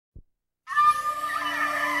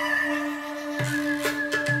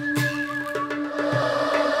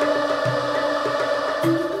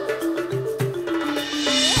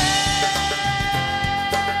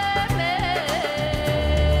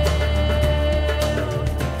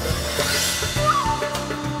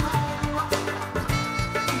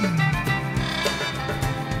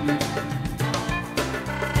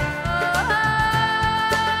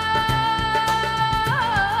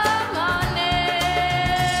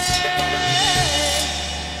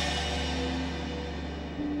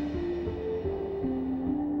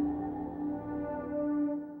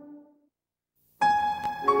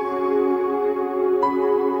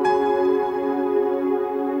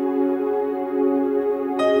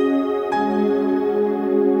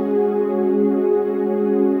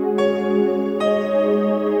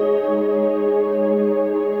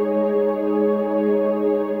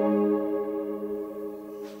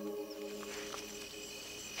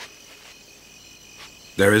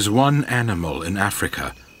There is one animal in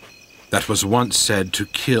Africa that was once said to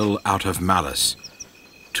kill out of malice,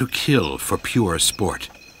 to kill for pure sport,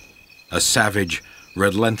 a savage,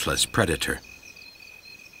 relentless predator.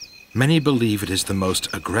 Many believe it is the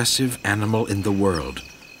most aggressive animal in the world,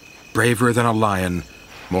 braver than a lion,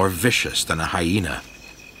 more vicious than a hyena.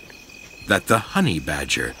 That the honey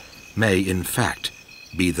badger may, in fact,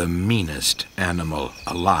 be the meanest animal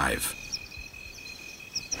alive.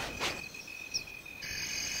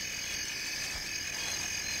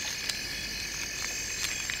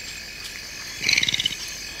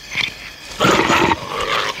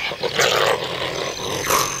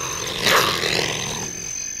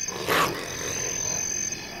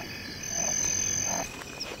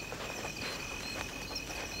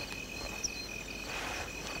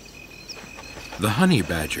 The honey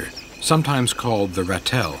badger, sometimes called the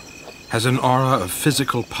rattle, has an aura of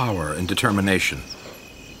physical power and determination.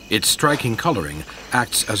 Its striking coloring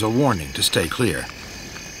acts as a warning to stay clear.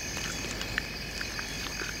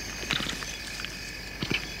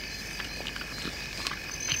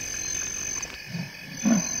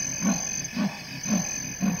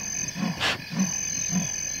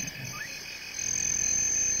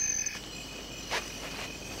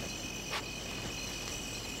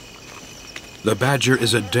 The badger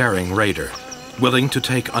is a daring raider, willing to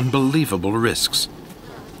take unbelievable risks.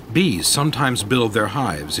 Bees sometimes build their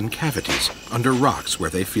hives in cavities under rocks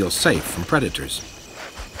where they feel safe from predators.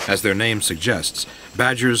 As their name suggests,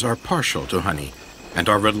 badgers are partial to honey and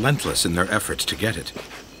are relentless in their efforts to get it.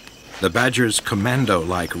 The badger's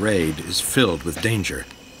commando-like raid is filled with danger.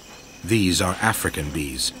 These are African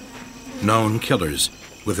bees, known killers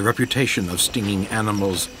with a reputation of stinging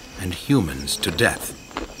animals and humans to death.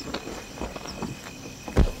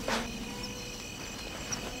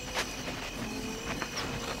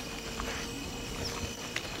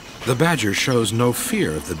 The badger shows no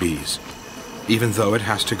fear of the bees, even though it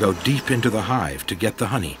has to go deep into the hive to get the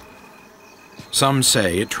honey. Some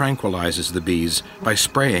say it tranquilizes the bees by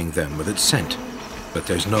spraying them with its scent, but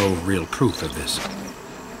there's no real proof of this.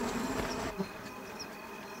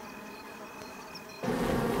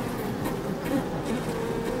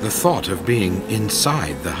 The thought of being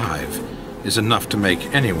inside the hive is enough to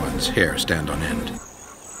make anyone's hair stand on end.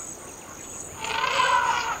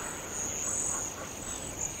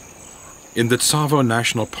 In the Tsavo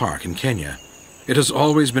National Park in Kenya, it has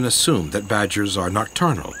always been assumed that badgers are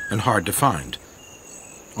nocturnal and hard to find.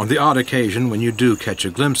 On the odd occasion when you do catch a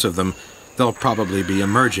glimpse of them, they'll probably be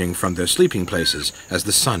emerging from their sleeping places as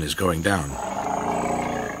the sun is going down.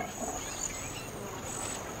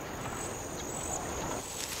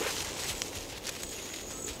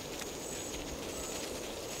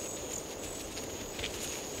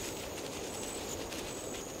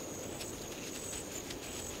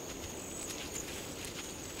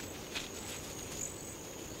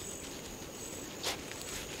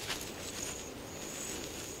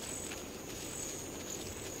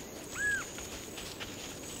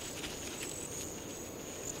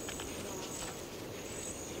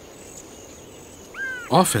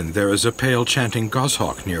 Often there is a pale chanting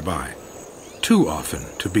goshawk nearby, too often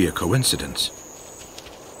to be a coincidence.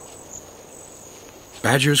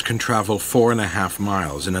 Badgers can travel 4.5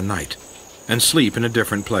 miles in a night and sleep in a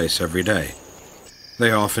different place every day.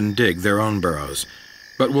 They often dig their own burrows,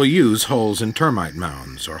 but will use holes in termite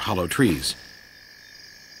mounds or hollow trees.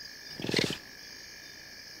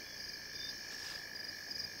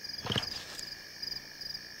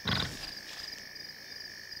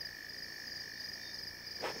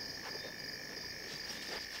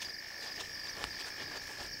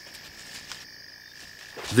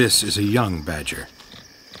 This is a young badger.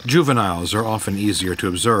 Juveniles are often easier to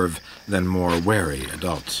observe than more wary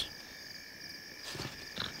adults.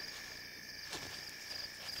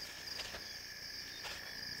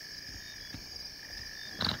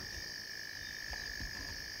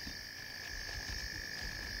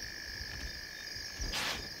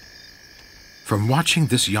 From watching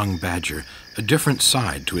this young badger, a different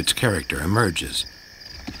side to its character emerges.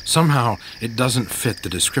 Somehow, it doesn't fit the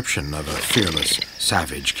description of a fearless,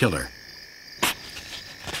 savage killer.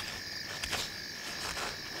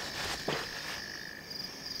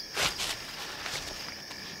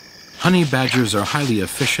 Honey badgers are highly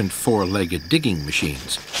efficient four-legged digging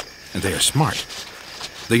machines, and they are smart.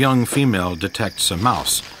 The young female detects a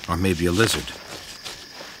mouse or maybe a lizard.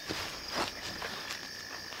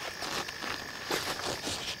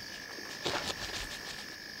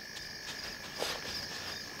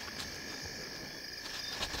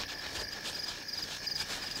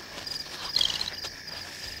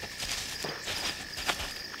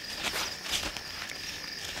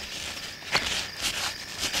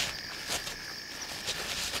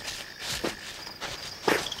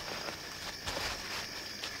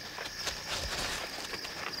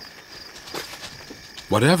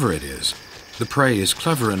 Whatever it is, the prey is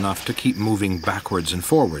clever enough to keep moving backwards and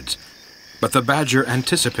forwards, but the badger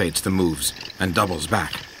anticipates the moves and doubles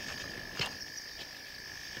back.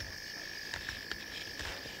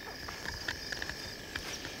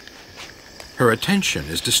 Her attention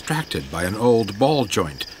is distracted by an old ball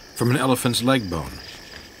joint from an elephant's leg bone.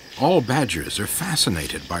 All badgers are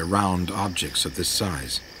fascinated by round objects of this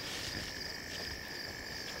size.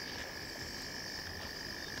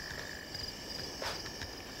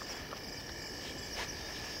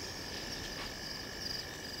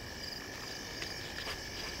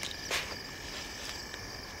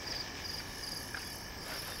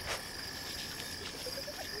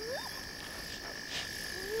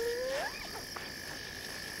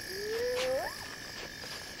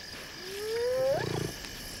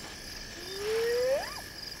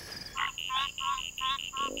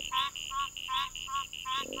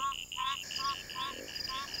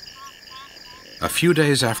 A few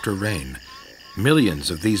days after rain, millions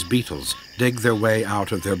of these beetles dig their way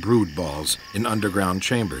out of their brood balls in underground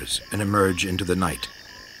chambers and emerge into the night.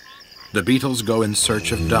 The beetles go in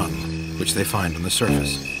search of dung, which they find on the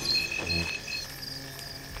surface.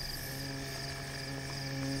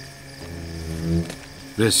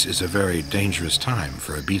 This is a very dangerous time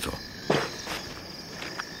for a beetle.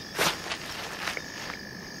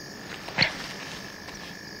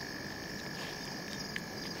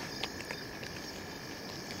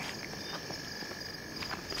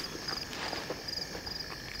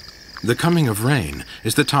 The coming of rain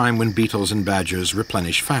is the time when beetles and badgers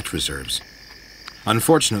replenish fat reserves.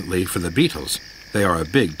 Unfortunately for the beetles, they are a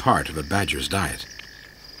big part of a badger's diet.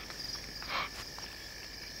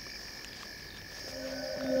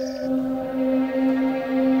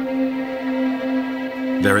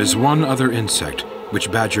 There is one other insect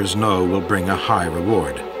which badgers know will bring a high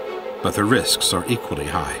reward, but the risks are equally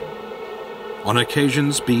high. On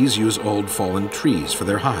occasions, bees use old fallen trees for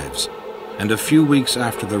their hives, and a few weeks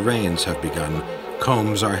after the rains have begun,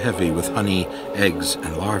 combs are heavy with honey, eggs,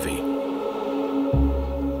 and larvae.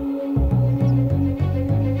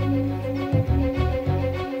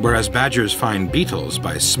 Whereas badgers find beetles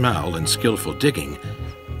by smell and skillful digging,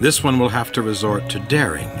 this one will have to resort to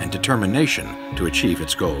daring and determination to achieve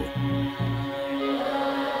its goal.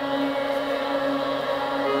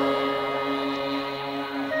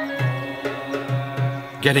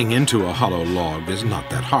 Getting into a hollow log is not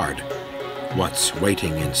that hard. What's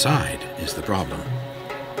waiting inside is the problem.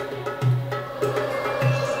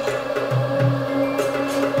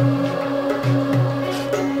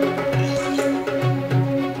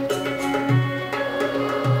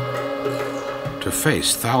 To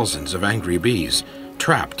face thousands of angry bees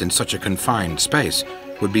trapped in such a confined space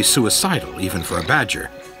would be suicidal even for a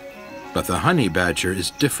badger. But the honey badger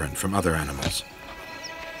is different from other animals.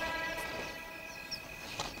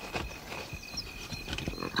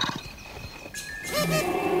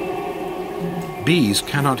 Bees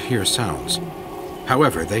cannot hear sounds.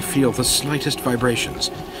 However, they feel the slightest vibrations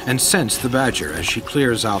and sense the badger as she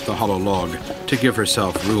clears out the hollow log to give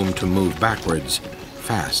herself room to move backwards,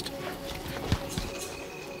 fast.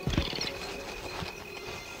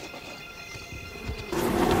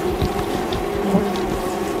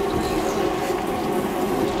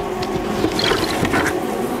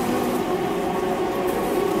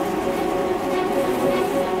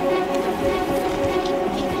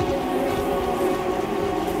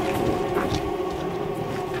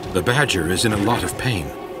 The badger is in a lot of pain.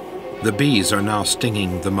 The bees are now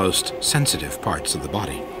stinging the most sensitive parts of the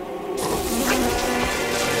body.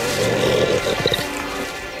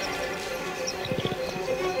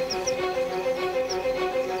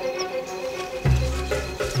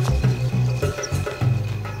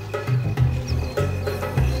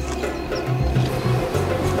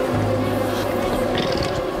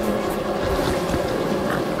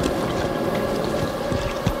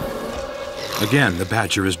 Again, the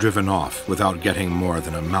badger is driven off without getting more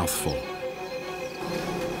than a mouthful.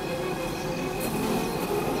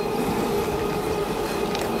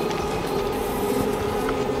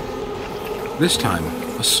 This time,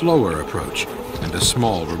 a slower approach and a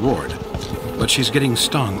small reward. But she's getting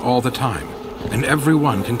stung all the time, and every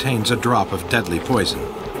one contains a drop of deadly poison.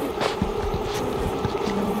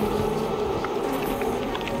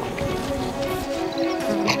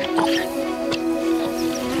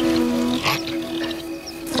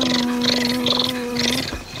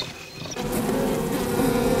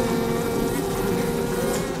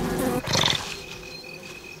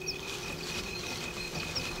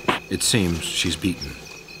 It seems she's beaten.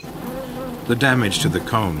 The damage to the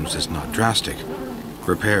combs is not drastic.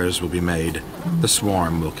 Repairs will be made. The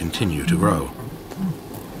swarm will continue to grow.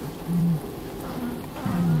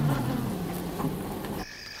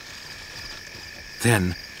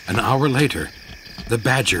 Then, an hour later, the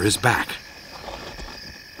badger is back.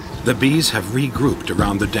 The bees have regrouped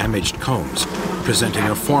around the damaged combs, presenting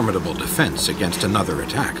a formidable defense against another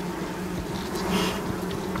attack.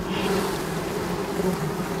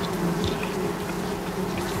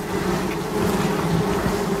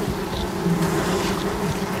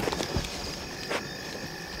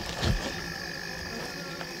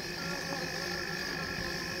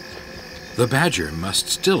 The badger must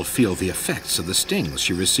still feel the effects of the stings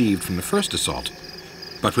she received from the first assault,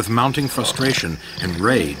 but with mounting frustration and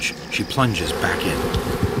rage, she plunges back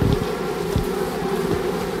in.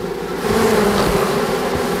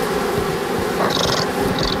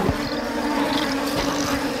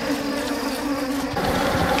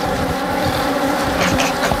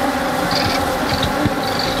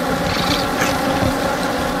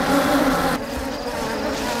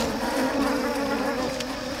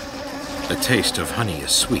 The taste of honey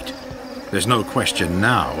is sweet. There's no question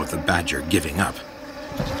now of the badger giving up.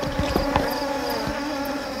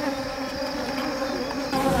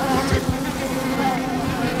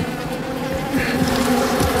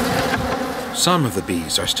 Some of the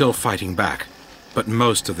bees are still fighting back, but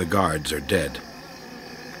most of the guards are dead.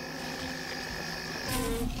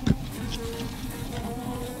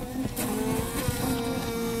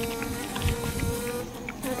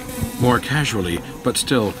 More casually, but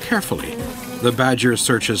still carefully, the badger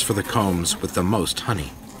searches for the combs with the most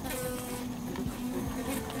honey.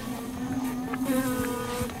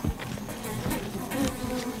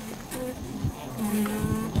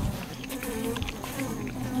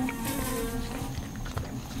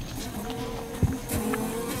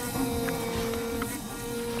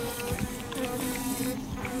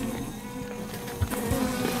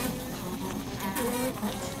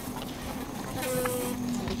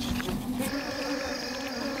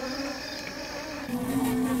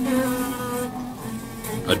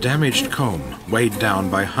 A damaged comb, weighed down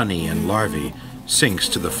by honey and larvae, sinks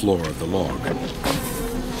to the floor of the log.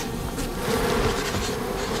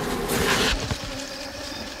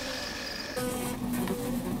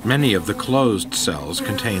 Many of the closed cells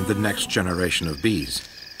contain the next generation of bees.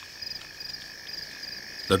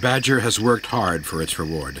 The badger has worked hard for its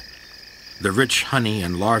reward. The rich honey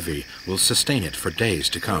and larvae will sustain it for days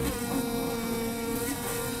to come.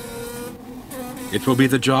 It will be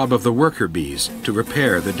the job of the worker bees to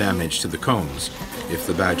repair the damage to the combs, if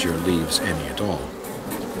the badger leaves any at all.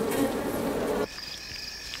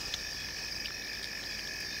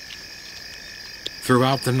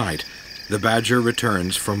 Throughout the night, the badger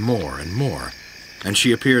returns for more and more, and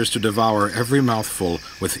she appears to devour every mouthful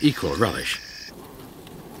with equal relish.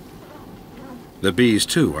 The bees,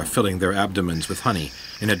 too, are filling their abdomens with honey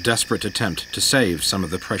in a desperate attempt to save some of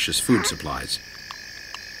the precious food supplies.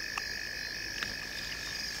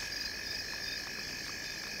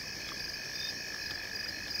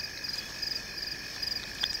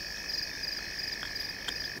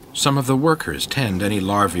 Some of the workers tend any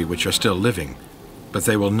larvae which are still living, but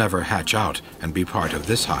they will never hatch out and be part of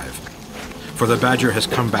this hive, for the badger has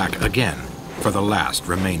come back again for the last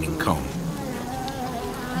remaining comb.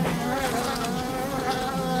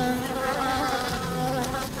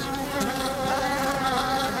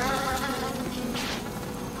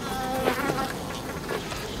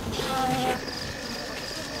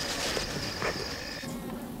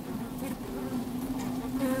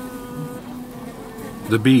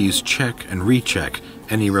 The bees check and recheck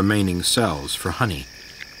any remaining cells for honey,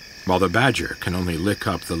 while the badger can only lick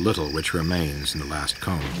up the little which remains in the last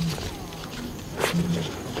comb.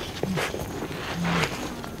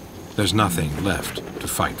 There's nothing left to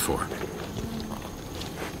fight for.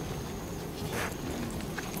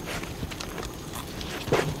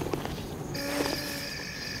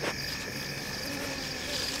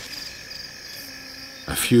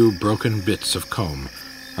 A few broken bits of comb,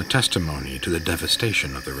 a testimony to the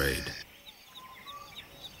devastation of the raid.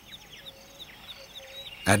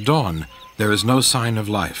 At dawn, there is no sign of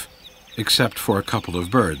life, except for a couple of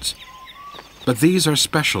birds. But these are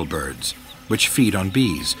special birds, which feed on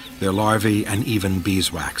bees, their larvae, and even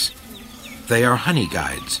beeswax. They are honey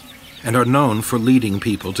guides, and are known for leading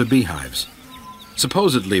people to beehives.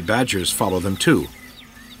 Supposedly, badgers follow them too,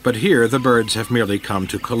 but here the birds have merely come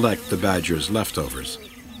to collect the badger's leftovers.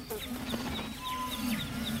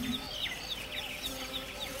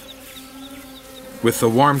 With the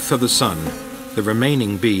warmth of the sun, the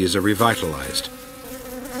remaining bees are revitalized.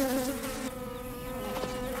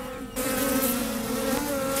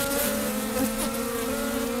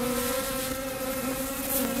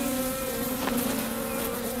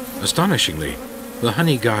 Astonishingly, the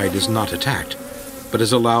honey guide is not attacked. but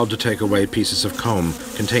is allowed to take away pieces of comb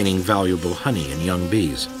containing valuable honey and young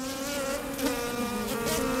bees.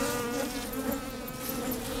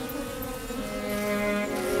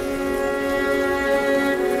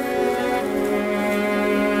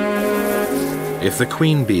 If the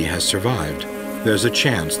queen bee has survived, there's a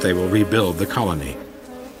chance they will rebuild the colony.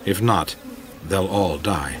 If not, they'll all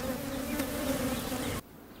die.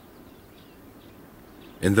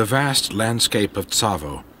 In the vast landscape of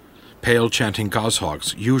Tsavo, pale-chanting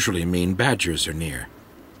goshawks usually mean badgers are near.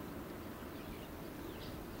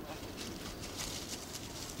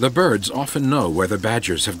 The birds often know where the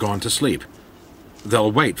badgers have gone to sleep.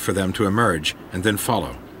 They'll wait for them to emerge and then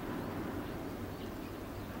follow.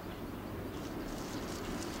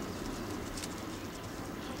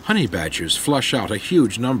 Honey badgers flush out a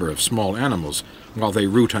huge number of small animals while they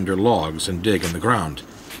root under logs and dig in the ground.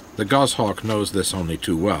 The goshawk knows this only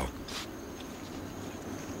too well.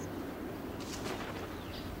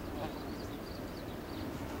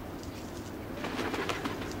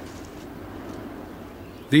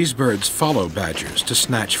 These birds follow badgers to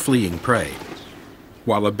snatch fleeing prey.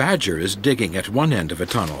 While a badger is digging at one end of a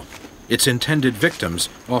tunnel, its intended victims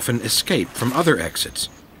often escape from other exits,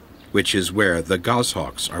 which is where the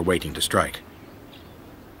goshawks are waiting to strike.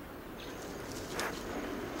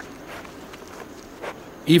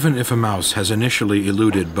 Even if a mouse has initially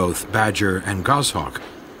eluded both badger and goshawk,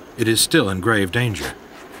 it is still in grave danger.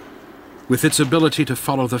 With its ability to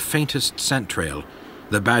follow the faintest scent trail,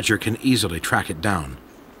 the badger can easily track it down.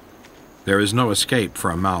 There is no escape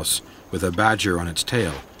for a mouse with a badger on its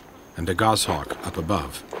tail and a goshawk up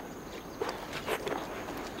above.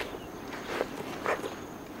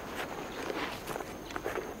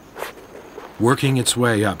 Working its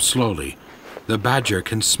way up slowly, the badger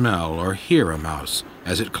can smell or hear a mouse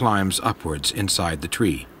as it climbs upwards inside the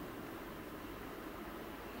tree.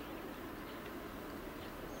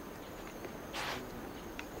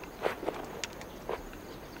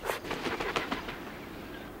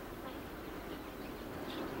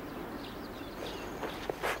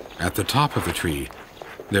 At the top of the tree,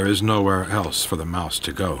 there is nowhere else for the mouse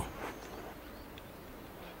to go.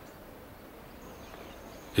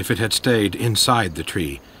 If it had stayed inside the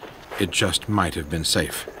tree, it just might have been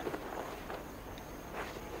safe.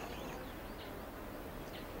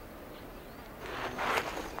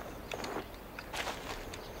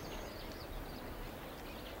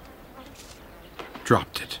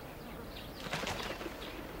 Dropped it.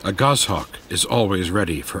 A goshawk is always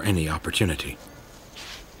ready for any opportunity.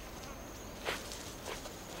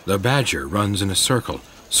 The badger runs in a circle,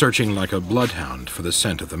 searching like a bloodhound for the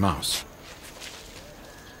scent of the mouse.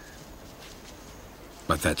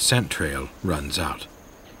 But that scent trail runs out.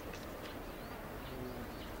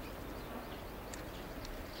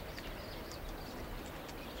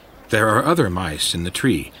 There are other mice in the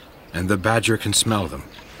tree, and the badger can smell them.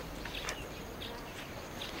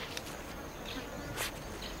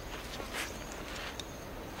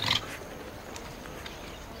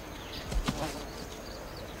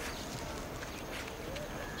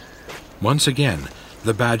 Once again,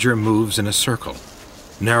 the badger moves in a circle,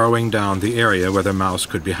 narrowing down the area where the mouse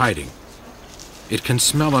could be hiding. It can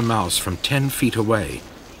smell a mouse from 10 feet away,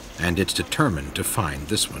 and it's determined to find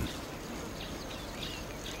this one.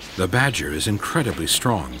 The badger is incredibly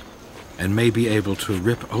strong and may be able to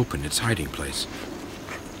rip open its hiding place.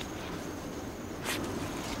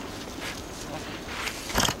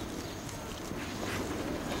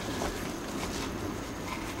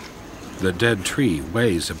 The dead tree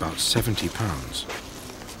weighs about 70 pounds.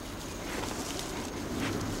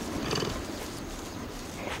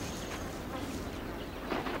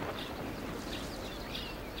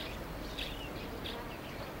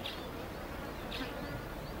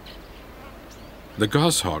 The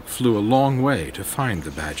goshawk flew a long way to find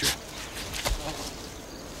the badger.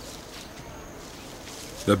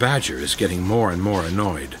 The badger is getting more and more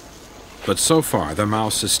annoyed, but so far the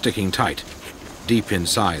mouse is sticking tight, deep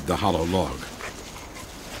inside the hollow log.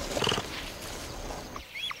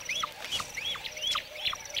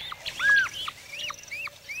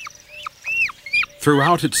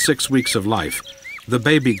 Throughout its 6 weeks of life, the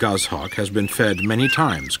baby goshawk has been fed many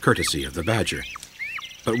times courtesy of the badger.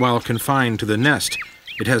 But while confined to the nest,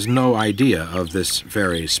 it has no idea of this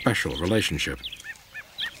very special relationship.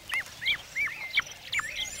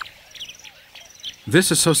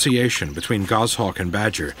 This association between goshawk and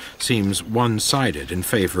badger seems one-sided in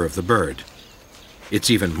favor of the bird.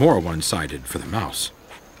 It's even more one-sided for the mouse.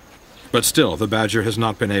 But still, the badger has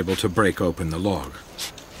not been able to break open the log.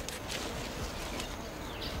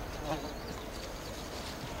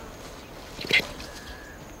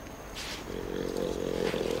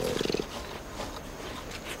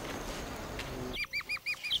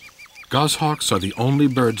 Goshawks are the only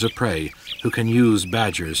birds of prey who can use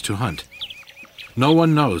badgers to hunt. No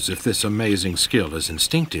one knows if this amazing skill is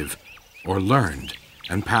instinctive or learned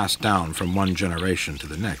and passed down from one generation to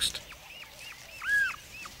the next.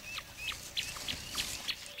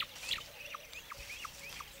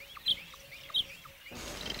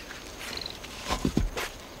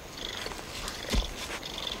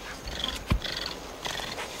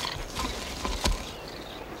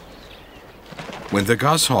 When the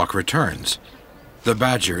goshawk returns, the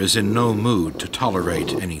badger is in no mood to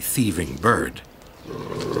tolerate any thieving bird.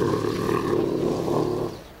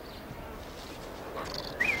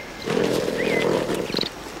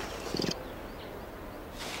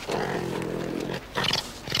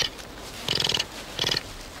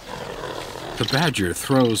 The badger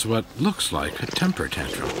throws what looks like a temper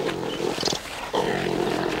tantrum.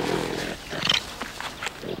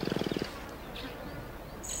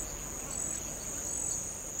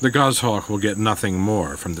 The goshawk will get nothing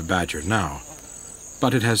more from the badger now,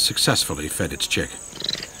 but it has successfully fed its chick.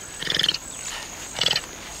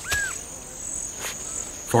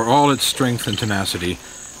 For all its strength and tenacity,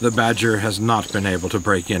 the badger has not been able to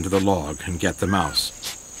break into the log and get the mouse.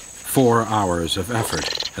 4 hours of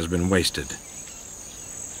effort has been wasted.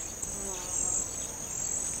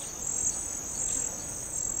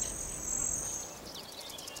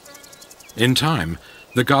 In time,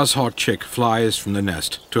 the goshawk chick flies from the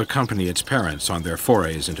nest to accompany its parents on their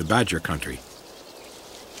forays into badger country.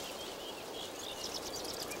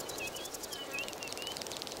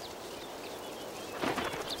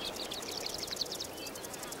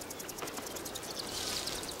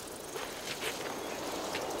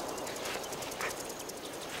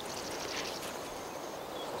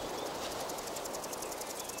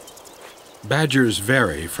 Badgers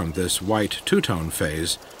vary from this white two-tone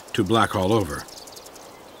phase to black all over.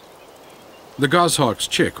 The goshawk's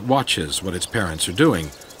chick watches what its parents are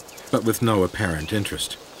doing, but with no apparent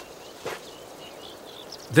interest.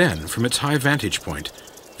 Then, from its high vantage point,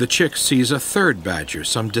 the chick sees a third badger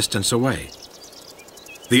some distance away.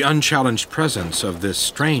 The unchallenged presence of this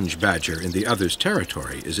strange badger in the other's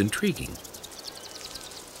territory is intriguing.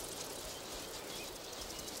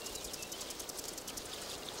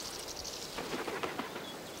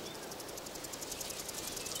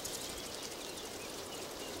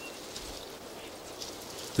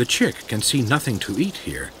 The chick can see nothing to eat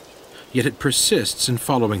here, yet it persists in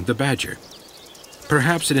following the badger.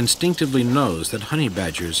 Perhaps it instinctively knows that honey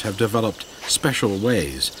badgers have developed special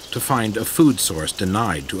ways to find a food source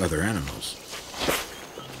denied to other animals.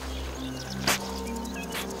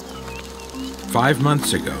 5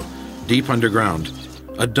 months ago, deep underground,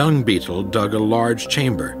 a dung beetle dug a large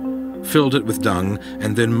chamber, filled it with dung,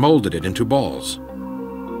 and then molded it into balls.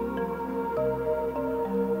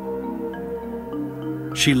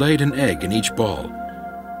 She laid an egg in each ball,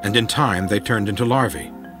 and in time they turned into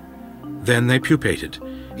larvae. Then they pupated,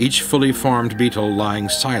 each fully formed beetle lying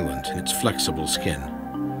silent in its flexible skin.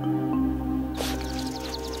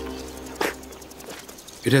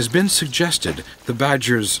 It has been suggested the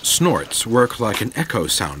badger's snorts work like an echo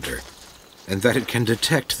sounder, and that it can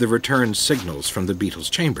detect the return signals from the beetle's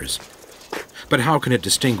chambers. But how can it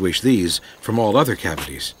distinguish these from all other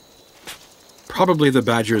cavities? Probably the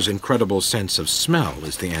badger's incredible sense of smell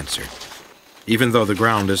is the answer. Even though the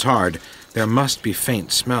ground is hard, there must be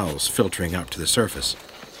faint smells filtering up to the surface.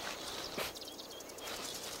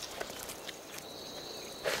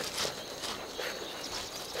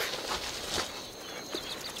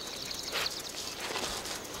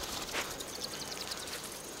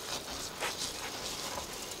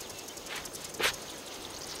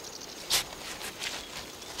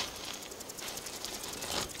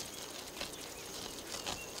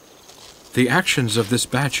 The actions of this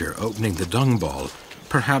badger opening the dung ball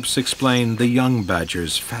perhaps explain the young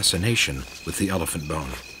badger's fascination with the elephant bone.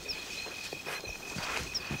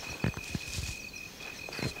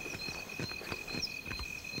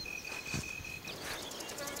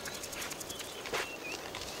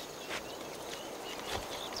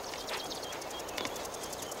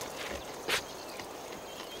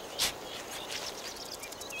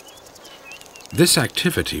 This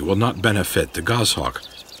activity will not benefit the goshawk,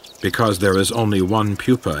 because there is only one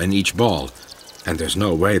pupa in each ball, and there's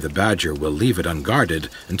no way the badger will leave it unguarded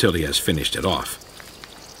until he has finished it off.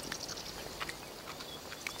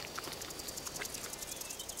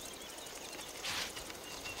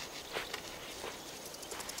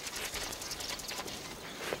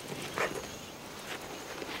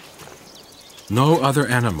 No other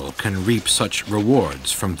animal can reap such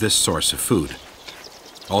rewards from this source of food.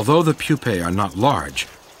 Although the pupae are not large,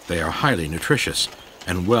 they are highly nutritious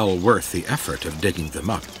and well worth the effort of digging them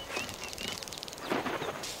up.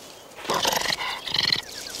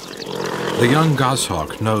 The young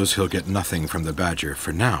goshawk knows he'll get nothing from the badger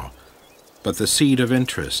for now, but the seed of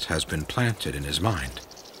interest has been planted in his mind.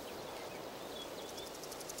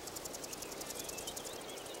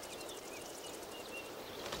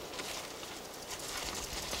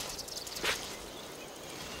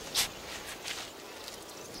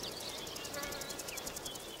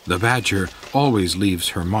 The badger always leaves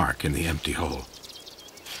her mark in the empty hole.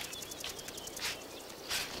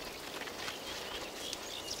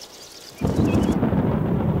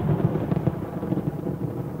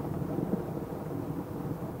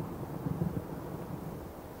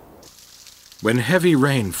 When heavy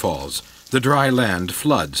rain falls, the dry land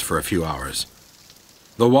floods for a few hours.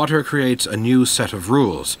 The water creates a new set of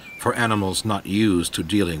rules for animals not used to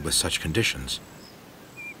dealing with such conditions.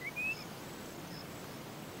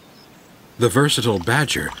 The versatile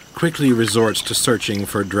badger quickly resorts to searching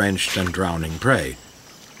for drenched and drowning prey,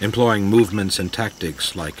 employing movements and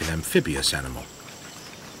tactics like an amphibious animal.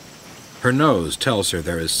 Her nose tells her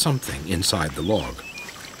there is something inside the log.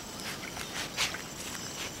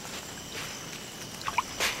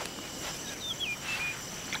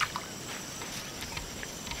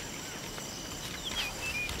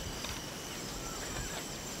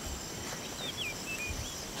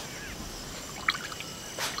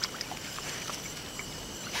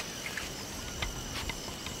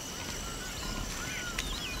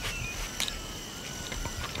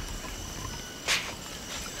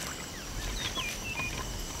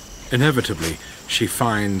 Inevitably, she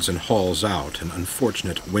finds and hauls out an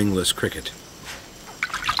unfortunate wingless cricket.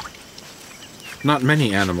 Not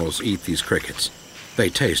many animals eat these crickets. They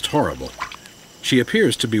taste horrible. She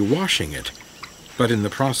appears to be washing it, but in the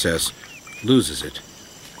process loses it.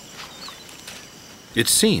 It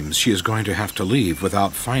seems she is going to have to leave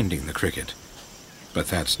without finding the cricket, but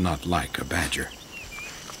that's not like a badger.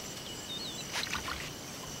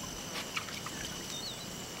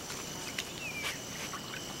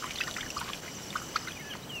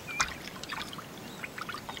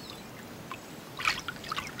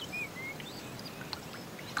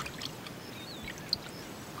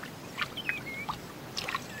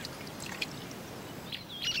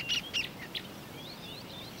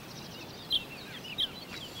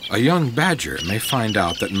 A young badger may find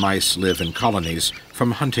out that mice live in colonies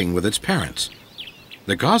from hunting with its parents.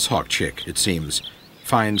 The goshawk chick, it seems,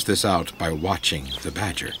 finds this out by watching the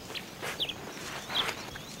badger.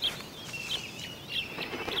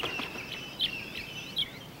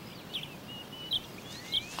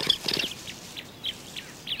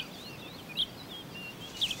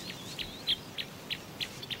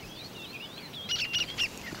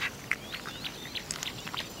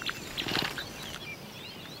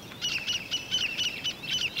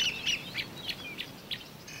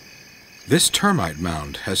 This termite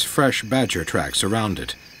mound has fresh badger tracks around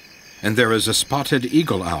it, and there is a spotted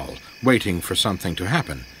eagle owl waiting for something to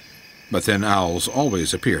happen. But then owls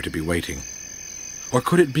always appear to be waiting. Or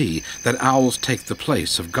could it be that owls take the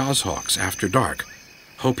place of goshawks after dark,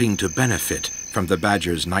 hoping to benefit from the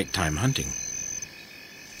badger's nighttime hunting?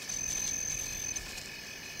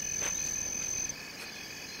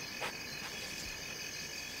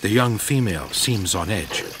 The young female seems on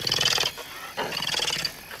edge.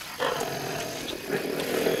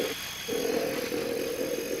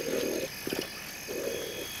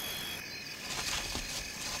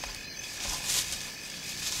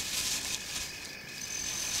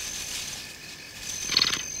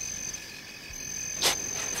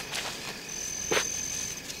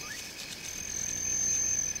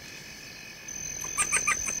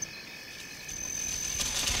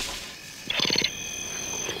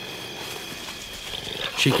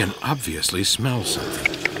 She can obviously smell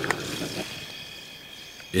something.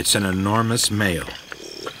 It's an enormous male.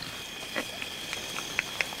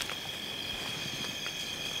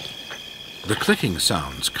 The clicking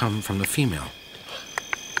sounds come from the female.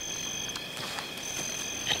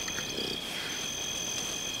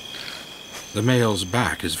 The male's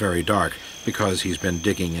back is very dark because he's been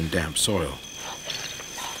digging in damp soil.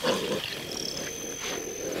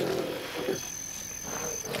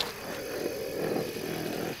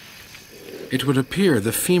 It would appear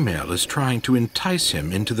the female is trying to entice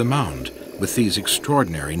him into the mound with these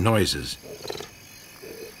extraordinary noises.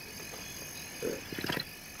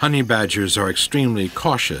 Honey badgers are extremely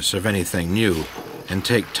cautious of anything new and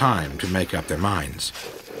take time to make up their minds.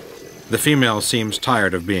 The female seems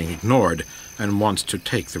tired of being ignored and wants to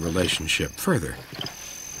take the relationship further.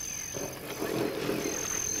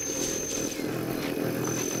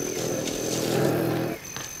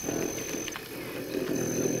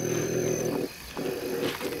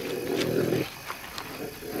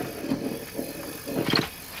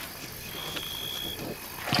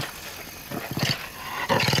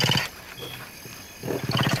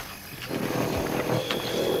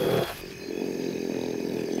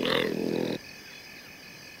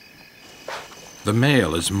 The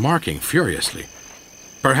male is marking furiously.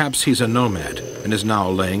 Perhaps he's a nomad and is now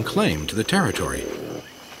laying claim to the territory.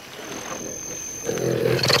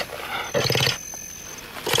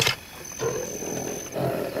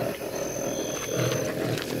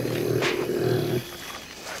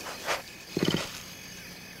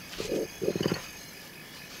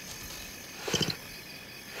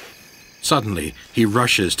 Suddenly, he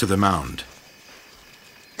rushes to the mound.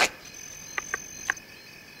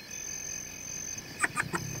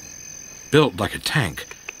 Built like a tank,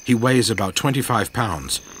 he weighs about 25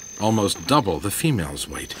 pounds, almost double the female's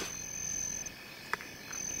weight.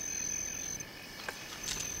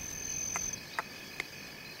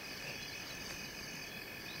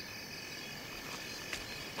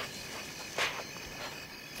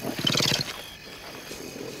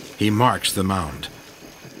 He marks the mound.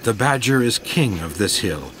 The badger is king of this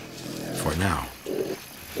hill, for now.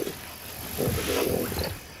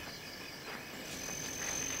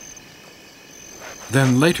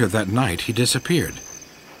 Then later that night he disappeared,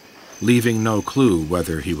 leaving no clue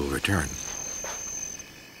whether he will return.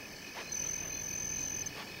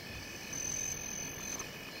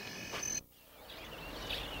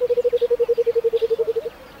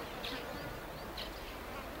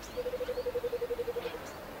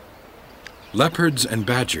 Leopards and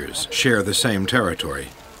badgers share the same territory.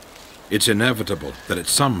 It's inevitable that at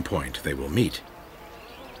some point they will meet.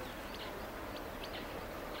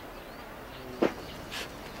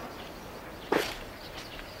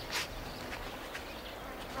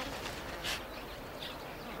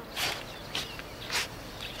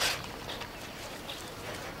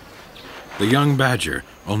 The young badger,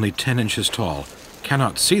 only 10 inches tall,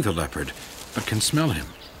 cannot see the leopard, but can smell him.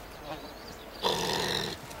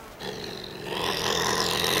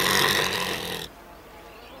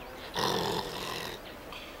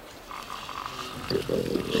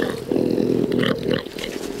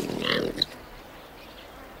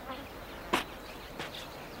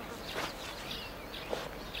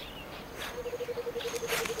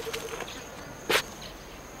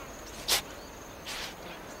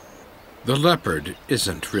 The leopard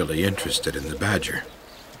isn't really interested in the badger.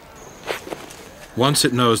 Once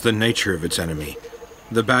it knows the nature of its enemy,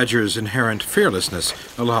 the badger's inherent fearlessness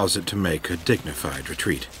allows it to make a dignified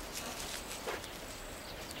retreat.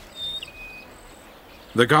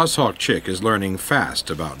 The goshawk chick is learning fast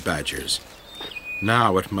about badgers.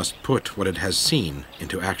 Now it must put what it has seen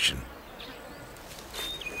into action.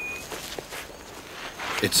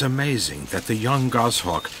 It's amazing that the young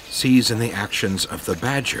goshawk sees in the actions of the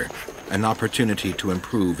badger an opportunity to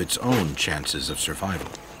improve its own chances of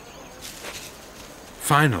survival.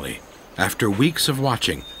 Finally, after weeks of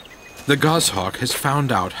watching, the goshawk has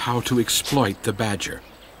found out how to exploit the badger,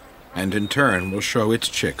 and in turn will show its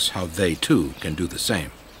chicks how they too can do the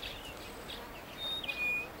same.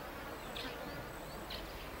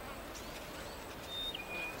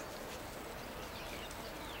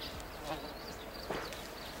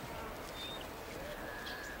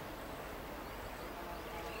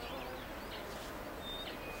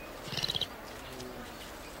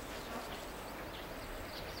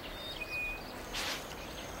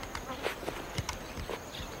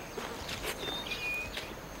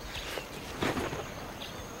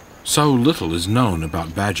 So little is known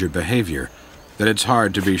about badger behavior that it's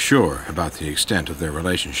hard to be sure about the extent of their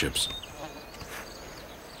relationships.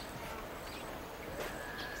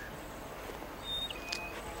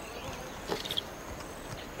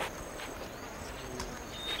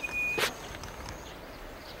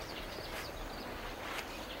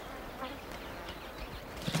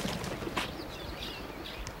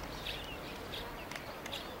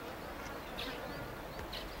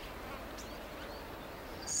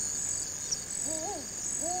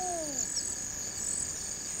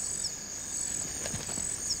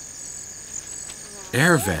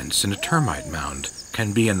 Air vents in a termite mound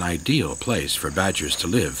can be an ideal place for badgers to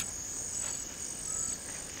live.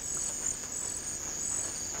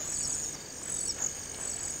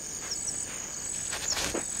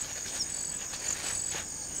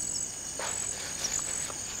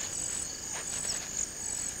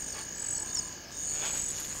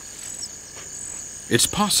 It's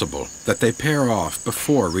possible that they pair off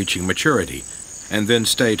before reaching maturity and then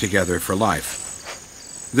stay together for life.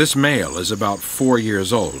 This male is about 4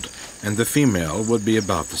 years old, and the female would be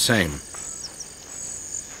about the same.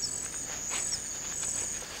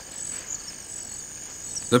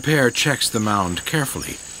 The pair checks the mound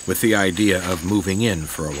carefully, with the idea of moving in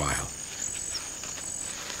for a while.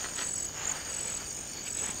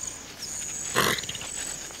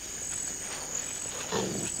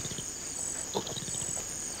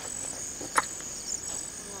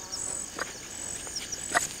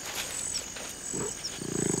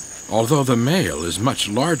 Although the male is much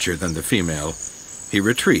larger than the female, he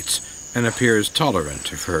retreats and appears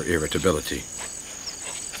tolerant of her irritability.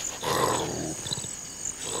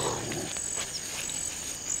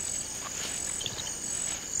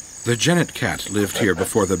 The genet cat lived here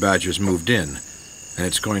before the badgers moved in, and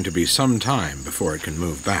it's going to be some time before it can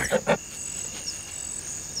move back.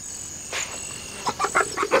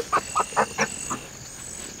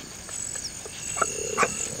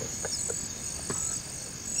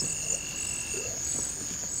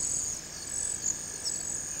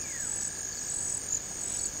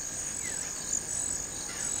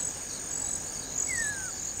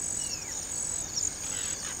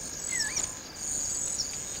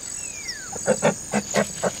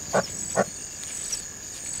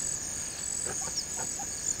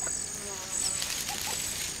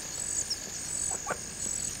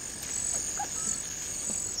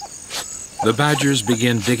 The badgers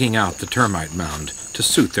begin digging out the termite mound to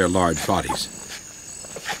suit their large bodies.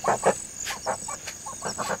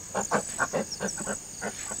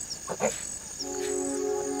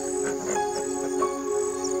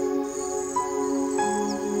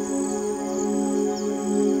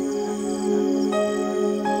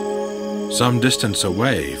 Some distance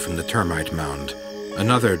away from the termite mound,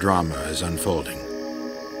 another drama is unfolding.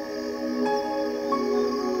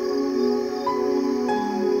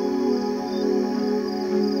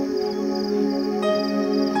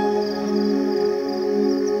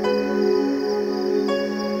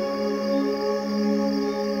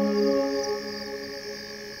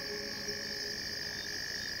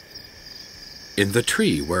 In the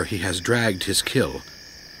tree where he has dragged his kill,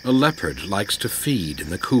 a leopard likes to feed in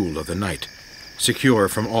the cool of the night, secure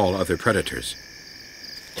from all other predators.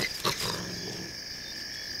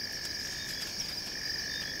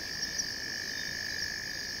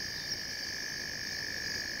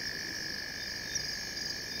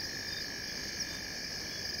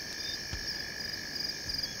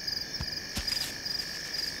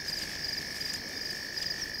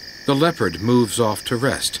 The leopard moves off to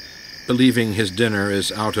rest, believing his dinner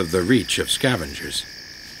is out of the reach of scavengers.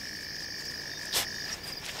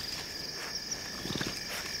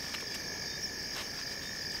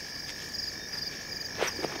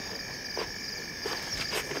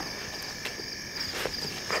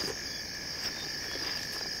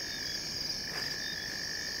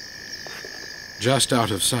 Just out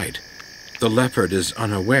of sight, the leopard is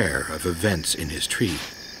unaware of events in his tree.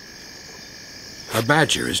 A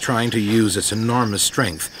badger is trying to use its enormous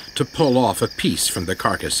strength to pull off a piece from the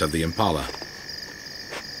carcass of the impala.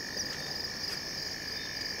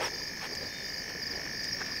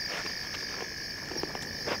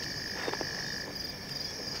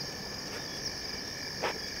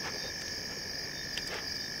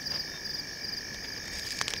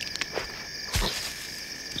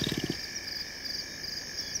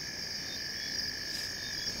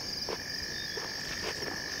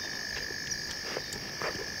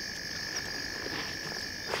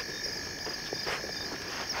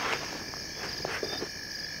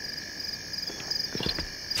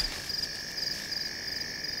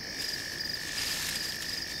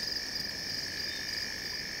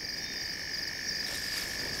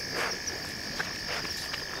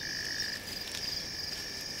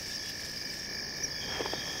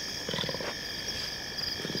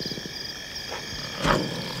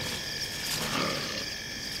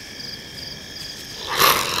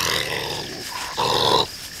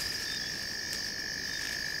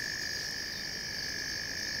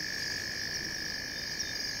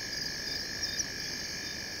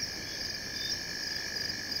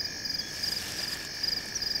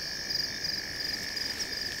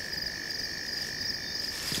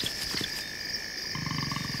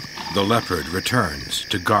 The leopard returns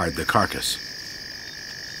to guard the carcass.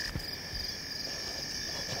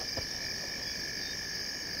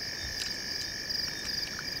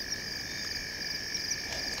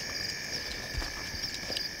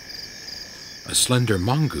 A slender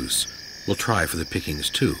mongoose will try for the pickings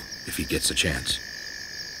too, if he gets a chance.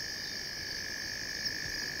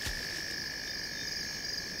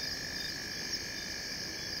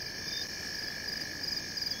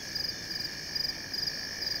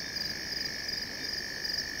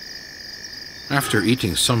 After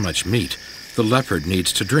eating so much meat, the leopard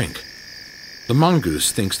needs to drink. The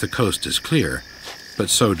mongoose thinks the coast is clear, but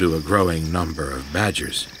so do a growing number of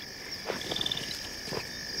badgers.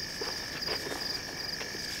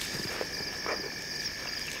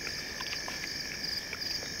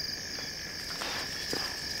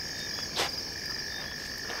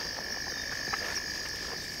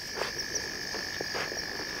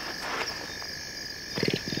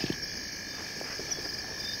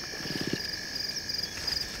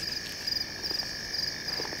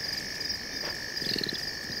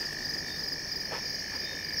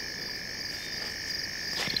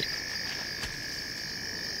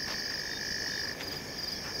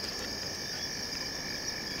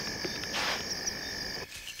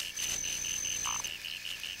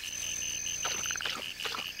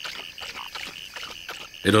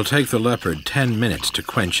 It'll take the leopard 10 minutes to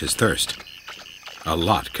quench his thirst. A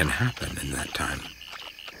lot can happen in that time.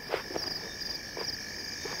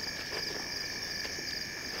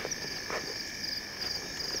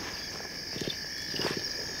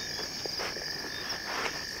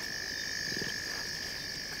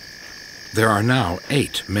 There are now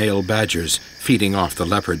 8 male badgers feeding off the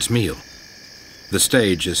leopard's meal. The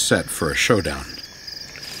stage is set for a showdown.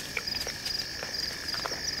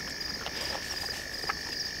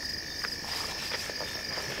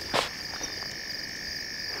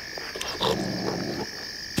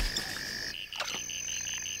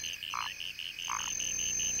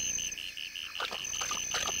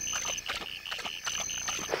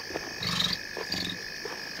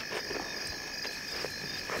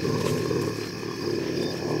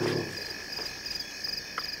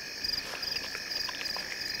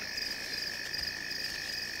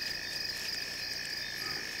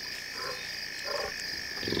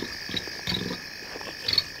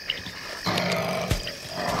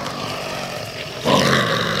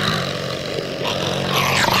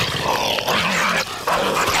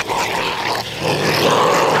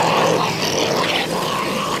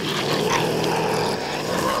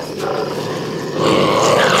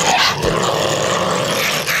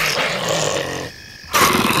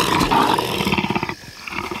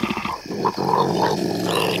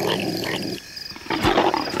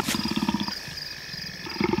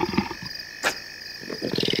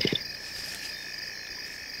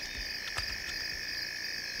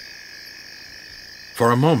 For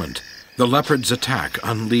a moment, the leopard's attack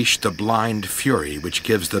unleashed the blind fury which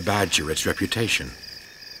gives the badger its reputation.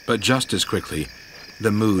 But just as quickly,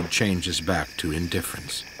 the mood changes back to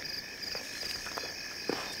indifference.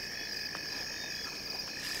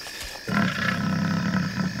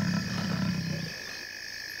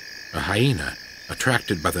 A hyena,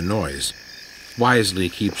 attracted by the noise, wisely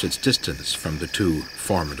keeps its distance from the 2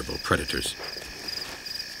 formidable predators.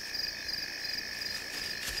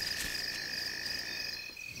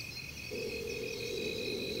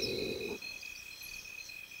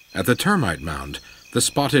 At the termite mound, the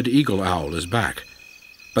spotted eagle owl is back,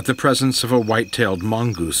 but the presence of a white-tailed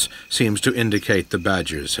mongoose seems to indicate the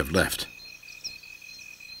badgers have left.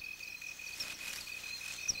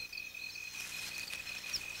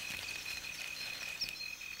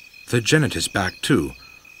 The genet is back too,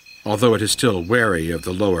 although it is still wary of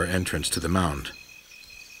the lower entrance to the mound.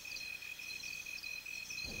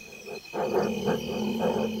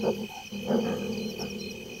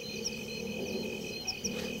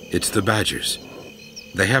 It's the badgers.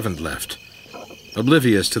 They haven't left.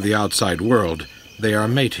 Oblivious to the outside world, they are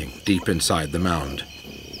mating deep inside the mound.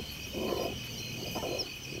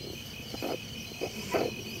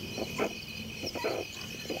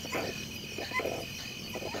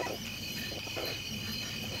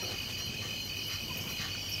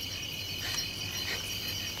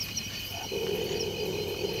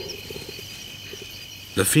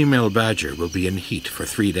 The female badger will be in heat for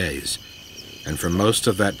 3 days, and for most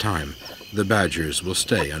of that time, the badgers will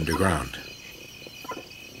stay underground.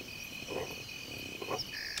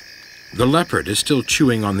 The leopard is still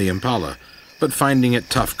chewing on the impala, but finding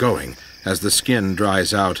it tough going as the skin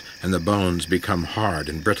dries out and the bones become hard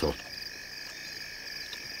and brittle.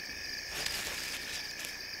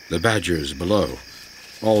 The badgers below,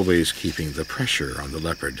 always keeping the pressure on the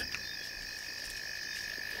leopard.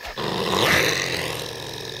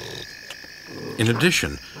 In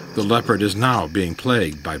addition, the leopard is now being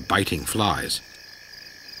plagued by biting flies.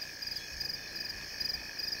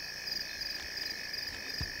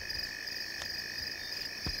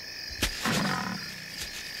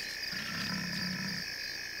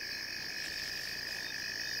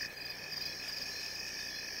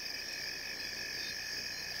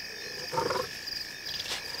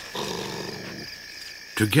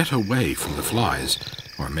 To get away from the flies,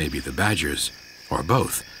 or maybe the badgers, or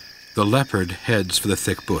both, the leopard heads for the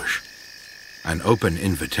thick bush, an open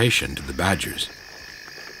invitation to the badgers.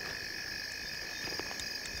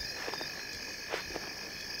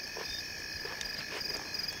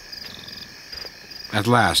 At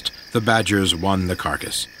last, the badgers won the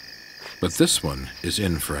carcass, but this one is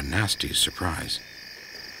in for a nasty surprise.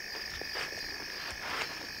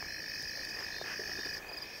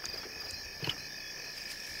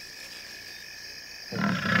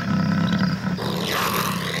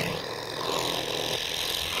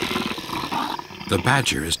 The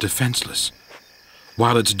badger is defenseless.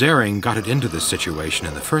 While its daring got it into this situation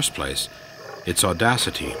in the first place, its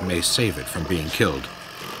audacity may save it from being killed.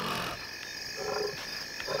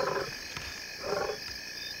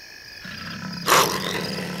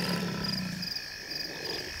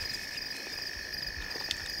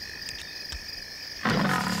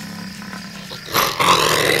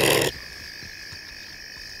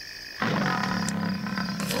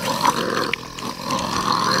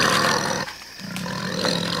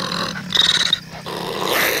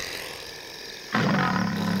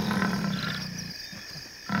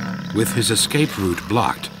 With his escape route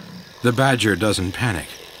blocked, the badger doesn't panic,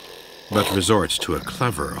 but resorts to a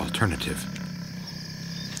clever alternative.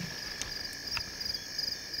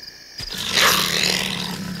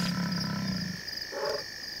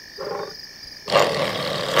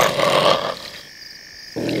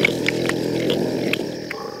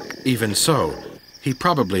 Even so, he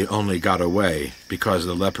probably only got away because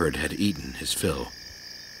the leopard had eaten his fill.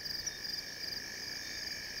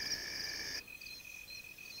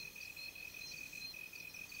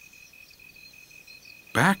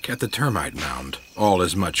 Back at the termite mound, all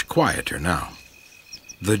is much quieter now.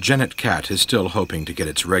 The genet cat is still hoping to get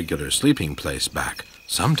its regular sleeping place back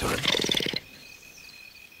sometime.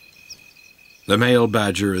 The male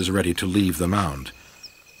badger is ready to leave the mound.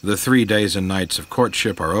 The 3 days and nights of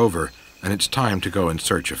courtship are over, and it's time to go in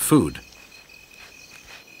search of food.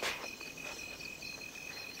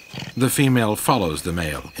 The female follows the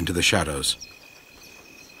male into the shadows.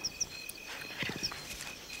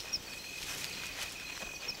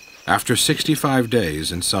 After 65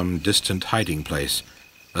 days in some distant hiding place,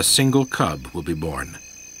 a single cub will be born,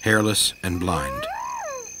 hairless and blind.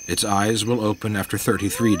 Its eyes will open after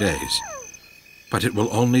 33 days, but it will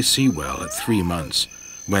only see well at 3 months,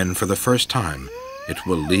 when, for the first time, it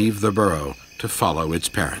will leave the burrow to follow its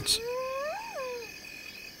parents.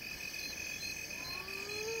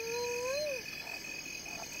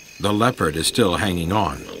 The leopard is still hanging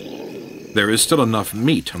on. There is still enough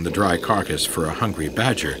meat on the dry carcass for a hungry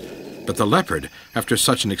badger, but the leopard, after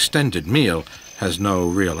such an extended meal, has no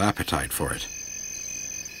real appetite for it.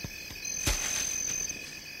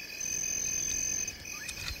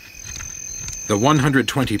 The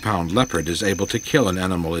 120-pound leopard is able to kill an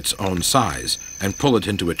animal its own size and pull it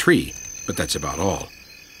into a tree, but that's about all.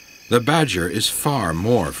 The badger is far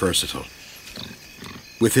more versatile.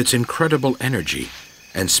 With its incredible energy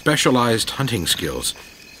and specialized hunting skills,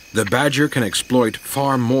 the badger can exploit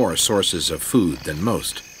far more sources of food than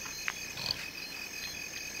most.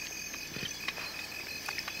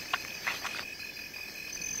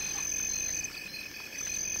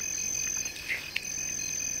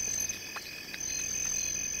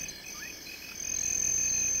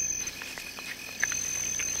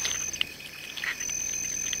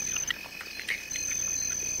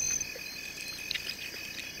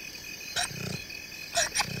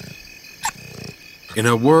 In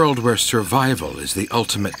a world where survival is the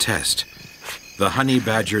ultimate test, the honey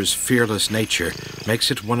badger's fearless nature makes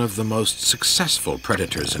it one of the most successful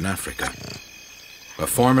predators in Africa. A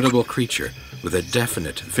formidable creature with a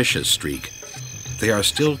definite vicious streak, they are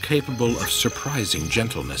still capable of surprising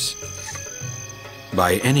gentleness.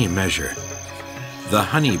 By any measure, the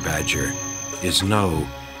honey badger is no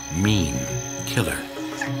mean killer.